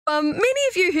Many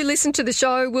of you who listen to the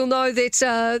show will know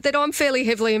that I'm fairly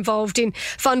heavily involved in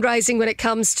fundraising when it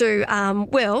comes to,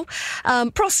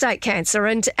 prostate cancer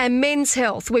and men's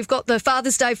health. We've got the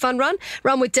Father's Day Fun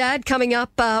Run with Dad coming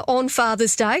up on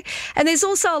Father's Day. And there's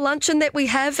also a luncheon that we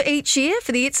have each year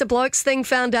for the It's a Blokes Thing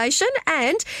Foundation,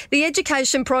 and the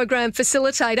education program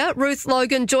facilitator, Ruth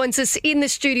Logan, joins us in the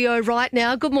studio right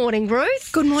now. Good morning,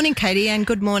 Ruth. Good morning, Katie, and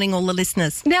good morning, all the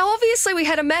listeners. Now, obviously, we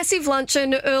had a massive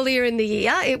luncheon earlier in the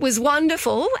year. It was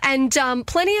wonderful and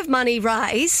plenty of money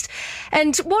raised.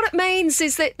 And what it means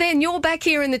is that then you're back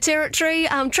here in the Territory,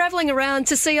 travelling around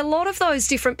to see a lot of those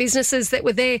different businesses that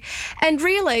were there and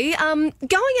really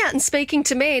going out and speaking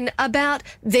to men about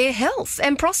their health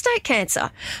and prostate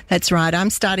cancer. That's right. I'm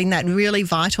starting that really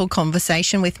vital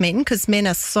conversation with men because men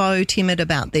are so timid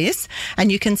about this,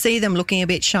 and you can see them looking a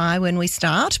bit shy when we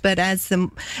start, but as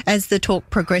the talk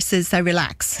progresses, they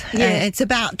relax. Yeah. It's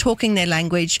about talking their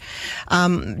language,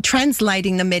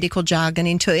 translating the medical jargon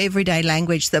into everyday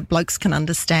language that blokes can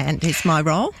understand is my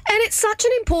role. And it's such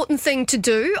an important thing to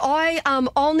do.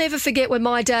 I'll never forget when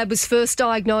my dad was first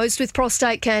diagnosed with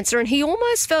prostate cancer, and he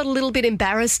almost felt a little bit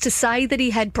embarrassed to say that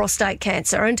he had prostate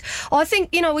cancer. And I think,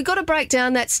 we've got to break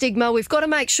down that stigma. We've got to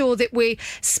make sure that we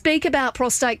speak about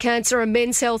prostate cancer and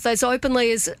men's health as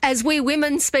openly as we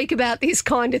women speak about this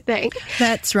kind of thing.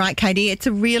 That's right, Katie. It's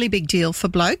a really big deal for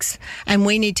blokes, and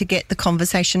we need to get the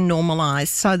conversation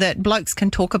normalised so that blokes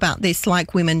can talk about this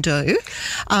like women do.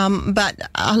 But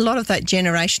a lot of that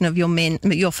generation of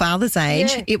your father's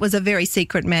age, Yeah. it was a very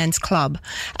secret man's club,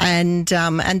 and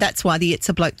that's why the It's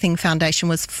a Bloke Thing Foundation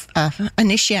was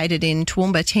initiated in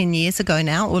Toowoomba 10 years ago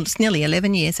now. Well, it's nearly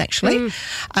 11 years actually,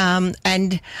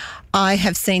 and I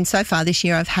have seen so far this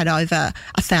year, I've had over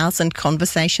 1,000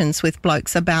 conversations with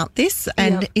blokes about this.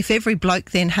 And if every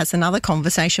bloke then has another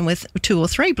conversation with 2 or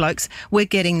 3 blokes, we're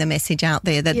getting the message out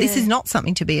there that this is not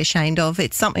something to be ashamed of.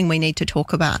 It's something we need to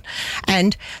talk about.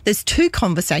 And there's 2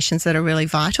 conversations that are really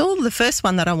vital. The first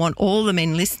one that I want all the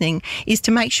men listening is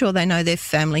to make sure they know their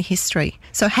family history.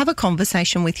 So have a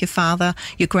conversation with your father,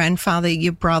 your grandfather,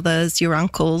 your brothers, your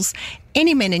uncles,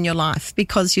 any men in your life,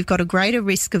 because you've got a greater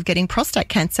risk of getting prostate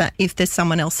cancer if there's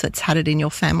someone else that's had it in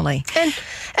your family. And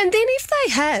then if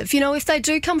they have, if they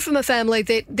do come from a family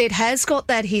that has got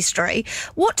that history,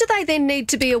 what do they then need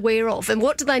to be aware of, and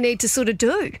what do they need to sort of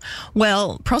do?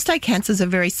 Well, prostate cancer is a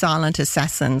very silent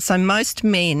assassin. So most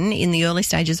men in the early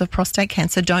stages of prostate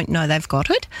cancer don't know they've got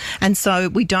it. And so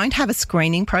we don't have a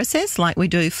screening process like we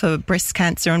do for breast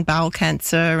cancer and bowel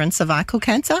cancer and cervical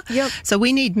cancer. Yep. So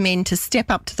we need men to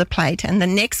step up to the plate, and the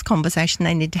next conversation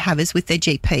they need to have is with their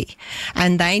GP,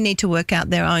 and they need to work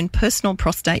out their own personal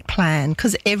prostate plan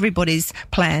because everybody's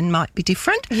plan might be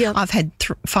different. Yep. I've had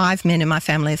 5 men in my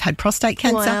family have had prostate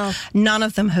cancer. Wow. None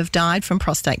of them have died from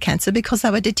prostate cancer because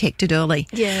they were detected early.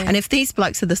 Yeah. And if these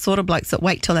blokes are the sort of blokes that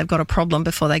wait till they've got a problem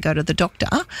before they go to the doctor,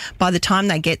 by the time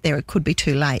they get there, it could be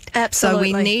too late.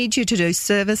 Absolutely. So we need you to do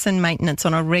service and maintenance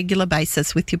on a regular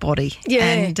basis with your body. Yeah.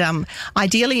 And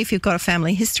ideally, if you've got a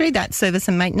family history, that service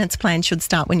and maintenance plan should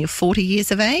start when you're 40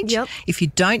 years of age. Yep. If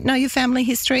you don't know your family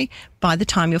history, by the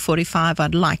time you're 45,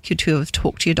 I'd like you to have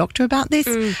talked to your doctor about this.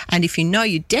 And if you know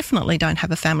you definitely don't have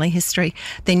a family history,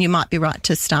 then you might be right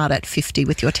to start at 50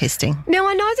 with your testing. Now,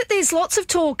 I know that there's lots of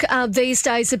talk these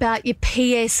days about your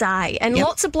PSA, and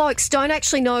lots of blokes don't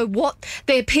actually know what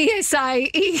their PSA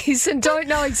is and don't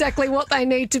know exactly what they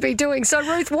need to be doing. So,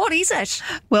 Ruth, what is it?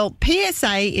 Well,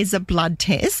 PSA is a blood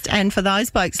test, and for those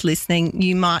blokes listening,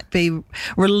 you might be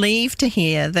relieved to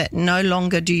hear that no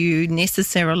longer do you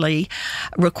necessarily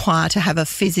require to have a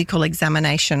physical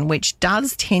examination, which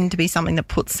does tend to be something that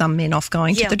puts some men off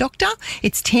going to the doctor.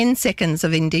 It's 10 seconds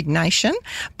of indignation,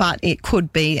 but it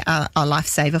could be a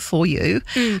lifesaver for you.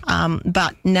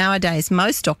 But nowadays,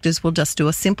 most doctors will just do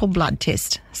a simple blood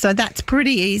test. So that's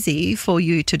pretty easy for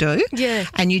you to do. Yeah.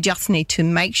 And you just need to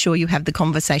make sure you have the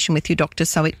conversation with your doctor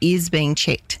so it is being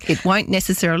checked. It won't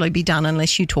necessarily be done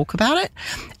unless you talk about it.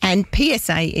 And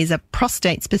PSA is a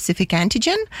prostate-specific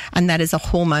antigen, and that is a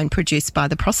hormone produced by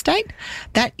the prostate.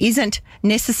 That isn't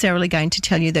necessarily going to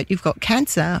tell you that you've got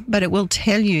cancer, but it will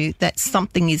tell you that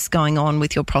something is going on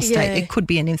with your prostate. Yeah. It could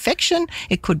be an infection,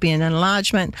 it could be an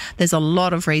enlargement. There's a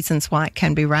lot of reasons why it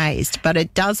can be raised, but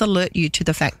it does alert you to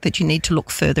the fact that you need to look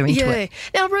further into it.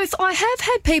 Now, Ruth, I have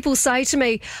had people say to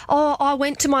me, I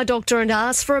went to my doctor and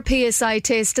asked for a PSA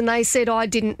test and they said I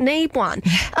didn't need one.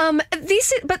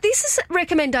 This is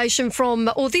recommendation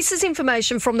from, or this is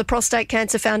information from the Prostate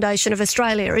Cancer Foundation of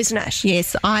Australia, isn't it?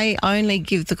 Yes, I I only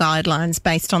give the guidelines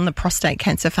based on the Prostate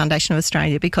Cancer Foundation of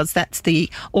Australia because that's the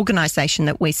organisation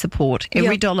that we support.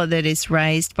 Every dollar that is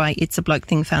raised by It's a Bloke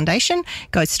Thing Foundation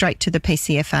goes straight to the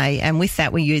PCFA, and with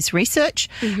that we use research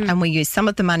and we use some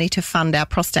of the money to fund our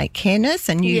prostate care nurse.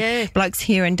 And you blokes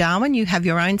here in Darwin, you have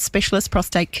your own specialist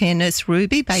prostate care nurse,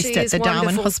 Ruby, based at the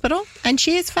Darwin Hospital, and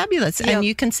she is fabulous and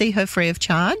you can see her free of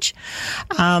charge.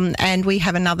 And we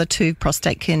have another 2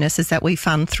 prostate care nurses that we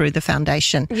fund through the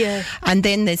foundation. And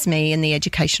then there's me in the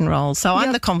education role. So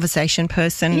I'm the conversation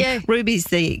person, Ruby's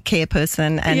the care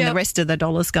person, and the rest of the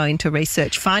dollars go into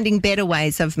research, finding better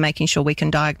ways of making sure we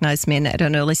can diagnose men at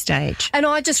an early stage. And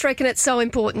I just reckon it's so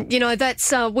important. You know,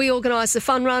 that's we organise the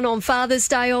fun run on Father's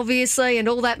Day, obviously, and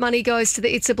all that money goes to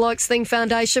the It's a Blokes Thing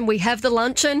Foundation. We have the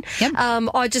luncheon.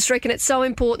 I just reckon it's so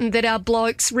important that our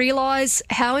blokes realise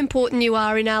how important you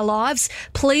are in our lives.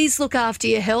 Please look after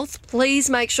your health. Please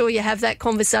make sure you have that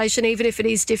conversation, even if it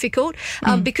is difficult,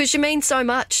 because you mean so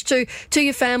much to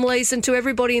your families and to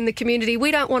everybody in the community.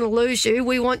 We don't want to lose you.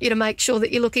 We want you to make sure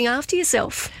that you're looking after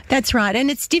yourself. That's right. And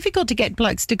it's difficult to get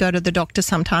blokes to go to the doctor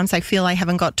sometimes. They feel they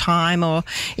haven't got time or,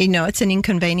 you know, it's an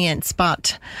inconvenience.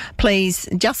 But please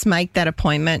just make that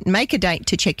appointment. Make a date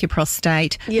to check your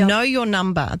prostate. Know your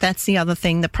number. That's the other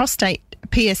thing. The prostate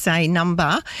PSA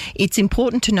number, it's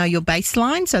important to know your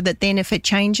baseline so that then if it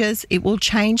changes, it will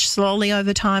change slowly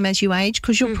over time as you age,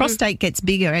 because your prostate gets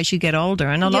bigger as you get older.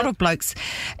 And a lot of blokes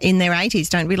in their 80s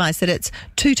don't realise that it's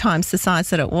 2 times the size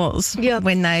that it was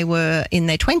when they were in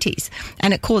their 20s.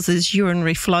 And it causes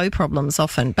urinary flow problems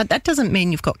often. But that doesn't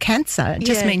mean you've got cancer. It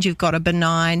just means you've got a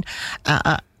benign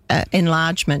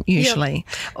enlargement usually.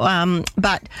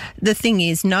 But the thing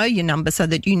is, know your number so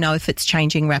that you know if it's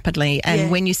changing rapidly. And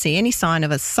when you see any sign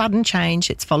of a sudden change,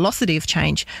 its velocity of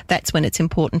change, that's when it's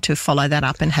important to follow that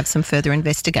up and have some further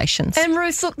investigations. And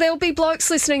Ruth, look, there'll be blokes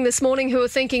listening this morning who are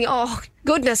thinking, oh,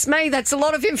 goodness me, that's a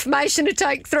lot of information to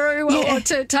take through or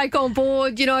to take on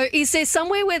board. You know, is there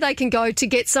somewhere where they can go to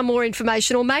get some more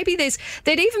information? Or maybe there'd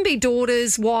even be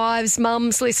daughters, wives,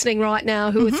 mums listening right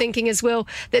now who are thinking as well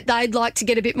that they'd like to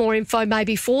get a bit more info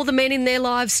maybe for the men in their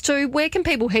lives too. Where can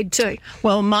people head to?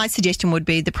 Well, my suggestion would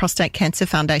be the Prostate Cancer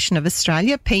Foundation of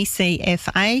Australia,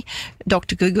 PCFA.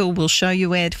 Dr. Google will show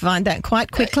you where to find that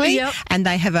quite quickly. And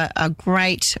they have a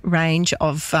great range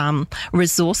of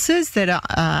resources that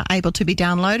are able to be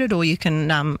downloaded, or you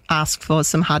can ask for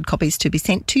some hard copies to be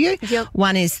sent to you.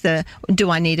 One is do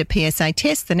I need a PSA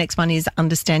test? The next one is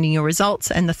understanding your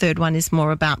results, and the third one is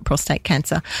more about prostate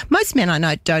cancer. Most men I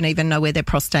know don't even know where their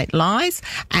prostate lies,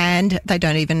 and they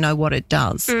don't even know what it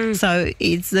does. So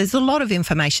there's a lot of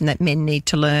information that men need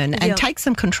to learn and take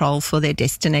some control for their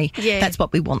destiny. That's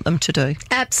what we want them to do.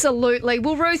 Absolutely.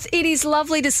 Well, Ruth, it is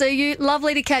lovely to see you,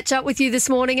 lovely to catch up with you this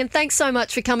morning, and thanks so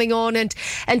much for coming on and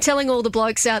telling all the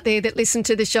blokes out there that listen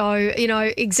to the show, you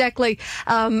know, exactly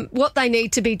what they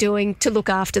need to be doing to look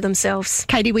after themselves.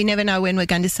 Katie, we never know when we're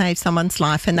going to save someone's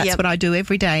life, and that's what I do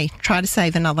every day, try to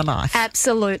save another life.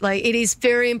 Absolutely. It is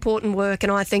very important work,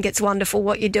 and I think it's wonderful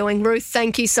what you're doing. Ruth,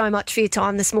 thank you so much for your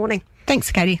time this morning.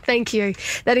 Thanks, Katie. Thank you.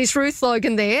 That is Ruth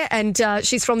Logan there, and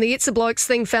she's from the It's a Blokes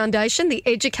Thing Foundation, the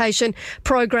education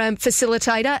program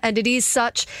facilitator, and it is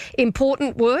such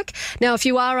important work. Now, if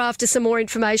you are after some more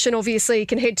information, obviously you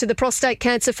can head to the Prostate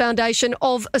Cancer Foundation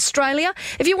of Australia.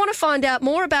 If you want to find out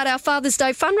more about our Father's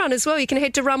Day Fun Run as well, you can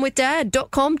head to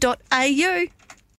runwithdad.com.au.